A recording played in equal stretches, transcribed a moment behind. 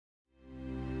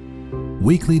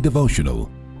Weekly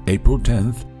Devotional, April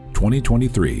 10th,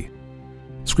 2023.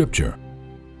 Scripture.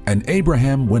 And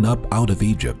Abraham went up out of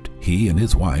Egypt, he and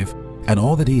his wife, and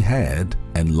all that he had,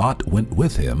 and Lot went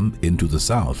with him into the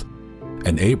south.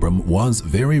 And Abram was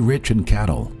very rich in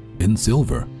cattle, in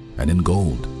silver, and in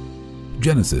gold.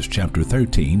 Genesis chapter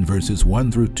 13, verses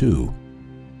 1 through 2.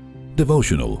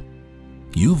 Devotional.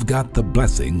 You've got the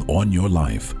blessing on your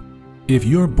life. If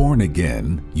you're born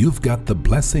again, you've got the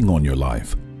blessing on your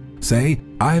life. Say,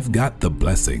 I've got the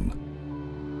blessing.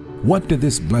 What did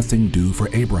this blessing do for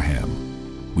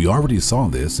Abraham? We already saw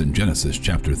this in Genesis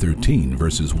chapter 13,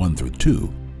 verses 1 through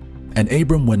 2. And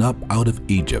Abram went up out of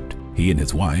Egypt, he and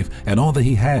his wife, and all that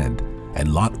he had,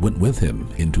 and Lot went with him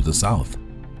into the south.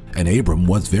 And Abram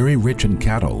was very rich in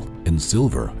cattle, in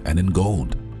silver, and in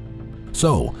gold.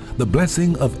 So, the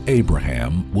blessing of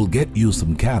Abraham will get you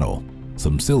some cattle,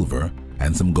 some silver,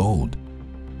 and some gold.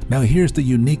 Now here's the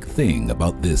unique thing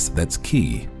about this that's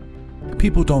key.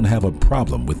 People don't have a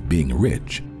problem with being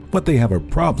rich. What they have a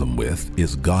problem with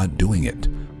is God doing it.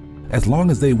 As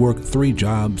long as they work 3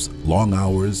 jobs, long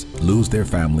hours, lose their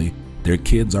family, their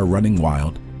kids are running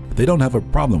wild, they don't have a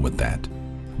problem with that.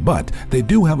 But they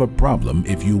do have a problem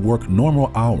if you work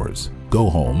normal hours, go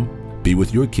home, be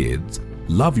with your kids,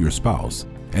 love your spouse,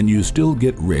 and you still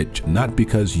get rich not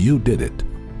because you did it,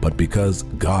 but because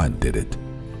God did it.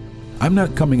 I'm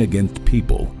not coming against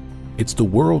people. It's the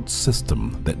world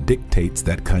system that dictates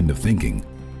that kind of thinking.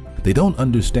 They don't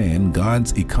understand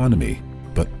God's economy,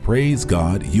 but praise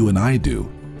God, you and I do,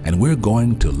 and we're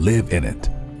going to live in it.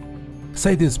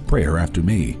 Say this prayer after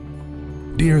me.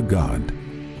 Dear God,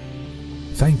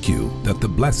 thank you that the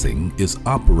blessing is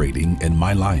operating in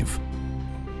my life,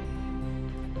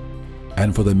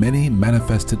 and for the many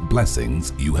manifested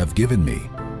blessings you have given me.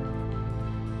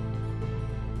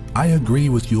 I agree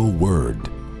with your word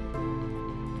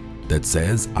that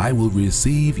says I will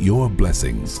receive your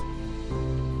blessings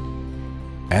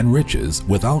and riches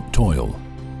without toil,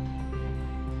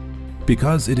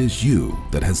 because it is you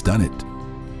that has done it.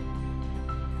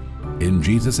 In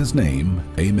Jesus' name,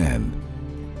 amen.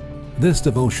 This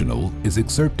devotional is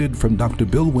excerpted from Dr.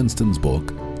 Bill Winston's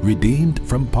book, Redeemed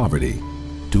from Poverty.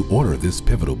 To order this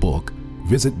pivotal book,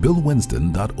 visit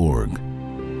billwinston.org.